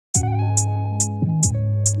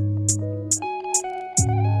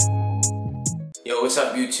Yo, what's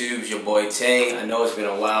up YouTube? It's your boy Tay. I know it's been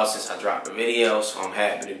a while since I dropped a video, so I'm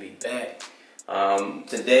happy to be back.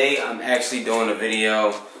 Today I'm actually doing a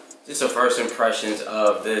video, just a first impressions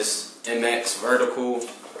of this MX Vertical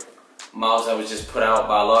mouse that was just put out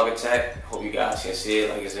by Logitech. Hope you guys can see it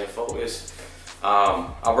like it's in focus.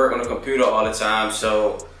 I work on a computer all the time,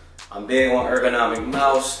 so I'm big on ergonomic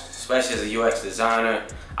mouse, especially as a UX designer.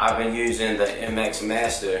 I've been using the MX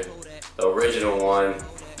Master, the original one.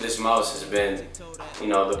 This mouse has been,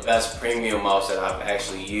 the best premium mouse that I've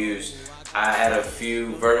actually used. I had a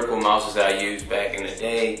few vertical mouses that I used back in the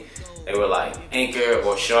day. They were like Anchor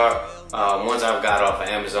or Sharp. Ones I've got off of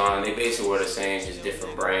Amazon. They basically were the same, just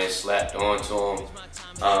different brands slapped onto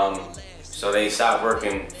them. So they stopped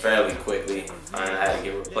working fairly quickly, and I had to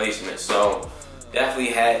get replacements. So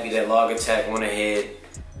definitely happy that Logitech went ahead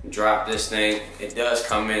and dropped this thing. It does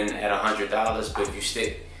come in at $100, but if you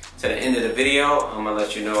stick to the end of the video, I'm gonna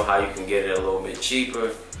let you know how you can get it a little bit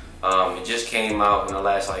cheaper. It just came out in the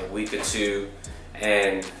last week or two,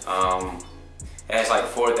 and it has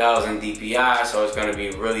 4,000 DPI, so it's gonna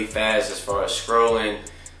be really fast as far as scrolling.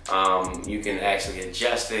 You can actually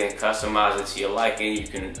adjust it and customize it to your liking. You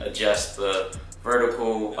can adjust the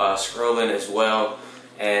vertical scrolling as well,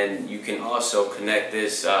 and you can also connect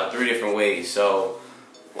this 3 different ways. So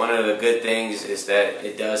one of the good things is that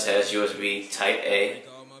it does has USB Type A.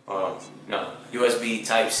 USB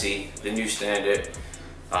Type-C, the new standard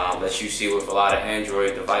that you see with a lot of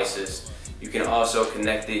Android devices. You can also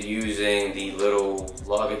connect it using the little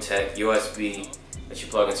Logitech USB that you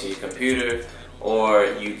plug into your computer, or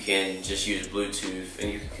you can just use Bluetooth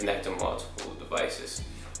and you can connect to multiple devices.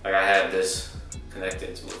 Like I have this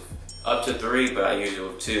connected to up to 3, but I use it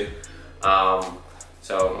with 2.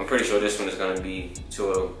 So I'm pretty sure this one is going to be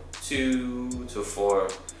 2 to 4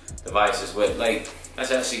 devices, but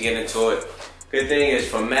let's actually get into it. Good thing is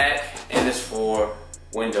for Mac and it's for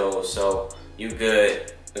Windows, so you're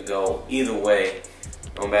good to go either way,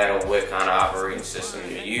 no matter what kind of operating system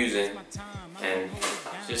you're using. And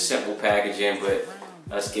just simple packaging, but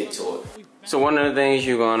let's get to it. So one of the things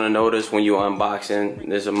you're gonna notice when you're unboxing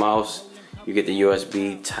this mouse, you get the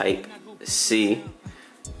USB Type-C.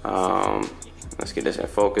 Let's get this in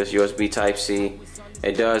focus. USB Type-C.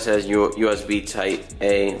 It does has USB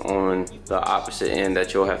Type-A on the opposite end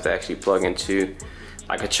that you'll have to actually plug into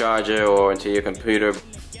like a charger or into your computer.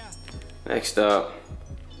 Next up,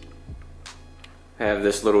 have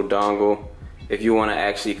this little dongle. If you want to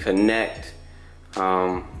actually connect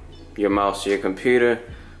your mouse to your computer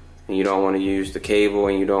and you don't want to use the cable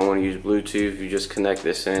and you don't want to use Bluetooth, you just connect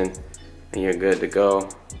this in and you're good to go.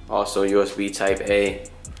 Also USB Type-A.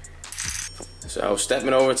 So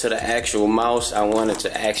stepping over to the actual mouse, I wanted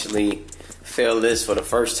to actually feel this for the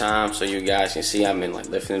first time so you guys can see. I've been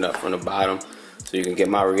lifting it up from the bottom so you can get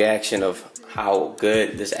my reaction of how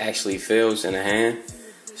good this actually feels in the hand.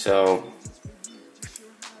 So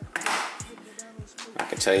I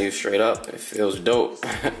can tell you straight up, it feels dope.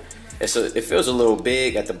 It feels a little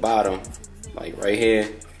big at the bottom, like right here.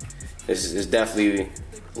 This is definitely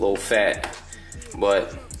a little fat,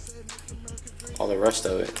 but all the rest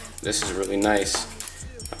of it, this is really nice.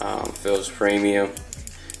 Feels premium.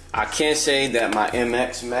 I can say that my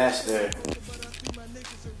MX Master,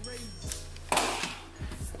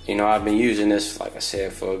 I've been using this, like I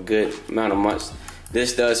said, for a good amount of months.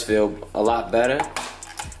 This does feel a lot better.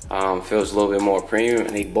 Feels a little bit more premium,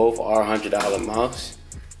 and they both are $100 mouse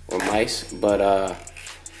or mice. But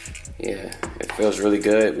yeah, it feels really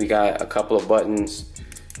good. We got a couple of buttons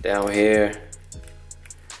down here,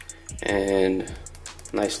 and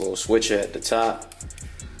nice little switcher at the top.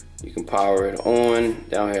 You can power it on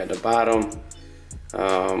down here at the bottom,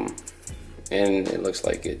 and it looks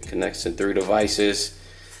like it connects to 3 devices.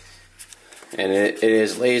 And it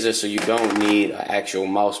is laser, so you don't need an actual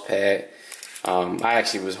mouse pad. I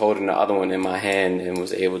actually was holding the other one in my hand and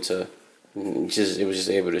was able to it was just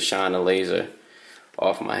able to shine the laser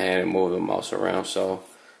off my hand and move the mouse around. So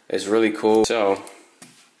it's really cool. So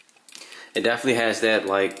it definitely has that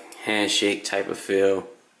handshake type of feel.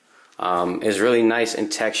 It's really nice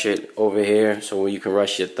and textured over here, so where you can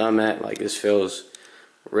rest your thumb at, this feels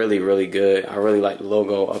really, really good. I really like the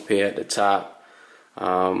logo up here at the top.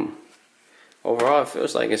 Overall, it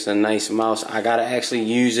feels like it's a nice mouse. I gotta actually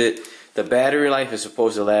use it. The battery life is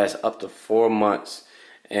supposed to last up to 4 months,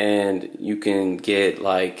 and you can get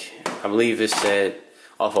I believe it said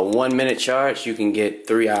off a 1-minute charge you can get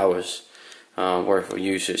 3 hours worth of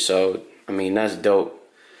usage. So I mean, that's dope.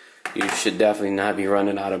 You should definitely not be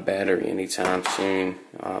running out of battery anytime soon.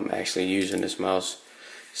 Actually using this mouse,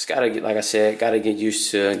 just gotta get, like I said, gotta get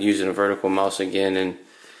used to using a vertical mouse again and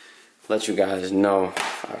let you guys know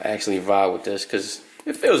if I actually vibe with this, because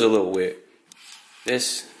it feels a little weird.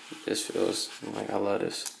 This feels like I love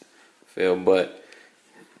this feel, but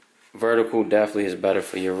vertical definitely is better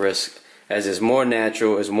for your wrist, as it's more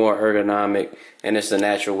natural, it's more ergonomic, and it's the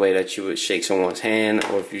natural way that you would shake someone's hand,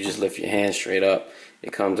 or if you just lift your hand straight up,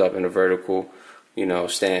 it comes up in a vertical, you know,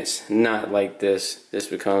 stance. Not like this. This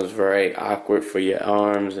becomes very awkward for your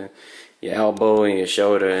arms and your elbow and your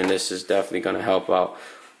shoulder, and this is definitely going to help out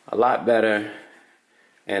a lot better.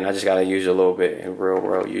 And I just got to use a little bit in real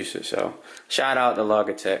world usage. So shout out to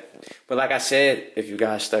Logitech. But like I said, if you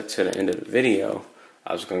guys stuck to the end of the video,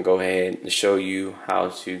 I was going to go ahead and show you how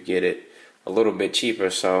to get it a little bit cheaper.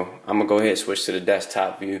 So I'm going to go ahead and switch to the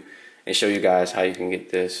desktop view and show you guys how you can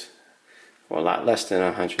get this for a lot less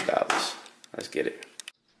than $100. Let's get it.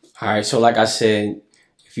 Alright, so like I said,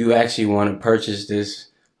 if you actually want to purchase this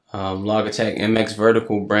Logitech MX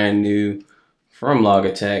Vertical brand new from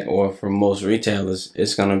Logitech or from most retailers,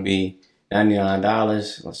 it's going to be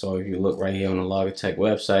 $99. So if you look right here on the Logitech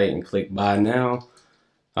website and click buy now,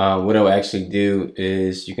 what it'll actually do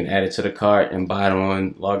is you can add it to the cart and buy it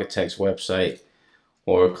on Logitech's website,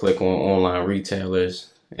 or click on online retailers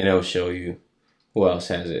and it'll show you who else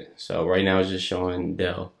has it. So right now it's just showing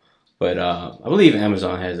Dell, but I believe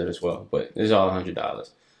Amazon has it as well, but it's all $100.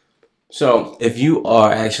 So if you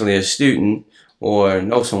are actually a student or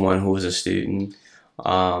know someone who is a student,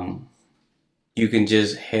 you can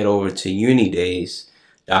just head over to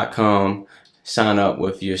unidays.com, sign up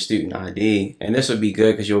with your student ID, and this will be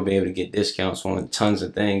good because you'll be able to get discounts on tons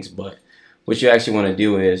of things. But what you actually want to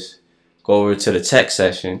do is go over to the tech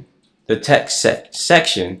section,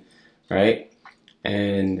 right?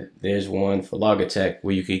 And there's one for Logitech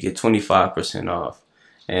where you could get 25% off,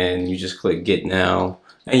 and you just click get now,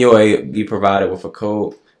 and you'll be provided with a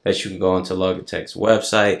code that you can go onto Logitech's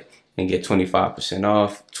website and get 25%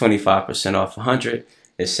 off. 25% off 100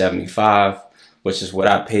 is 75, which is what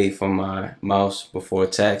I paid for my mouse before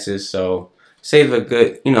taxes. So save a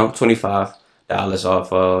good, you know, $25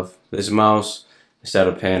 off of this mouse instead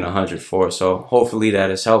of paying 100 for it. So hopefully that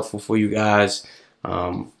is helpful for you guys.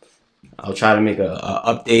 I'll try to make a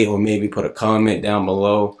update, or maybe put a comment down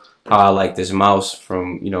below how I like this mouse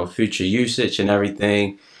from, you know, future usage and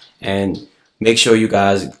everything. And make sure you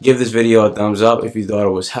guys give this video a thumbs up if you thought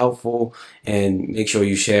it was helpful, and make sure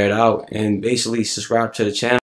you share it out, and basically subscribe to the channel.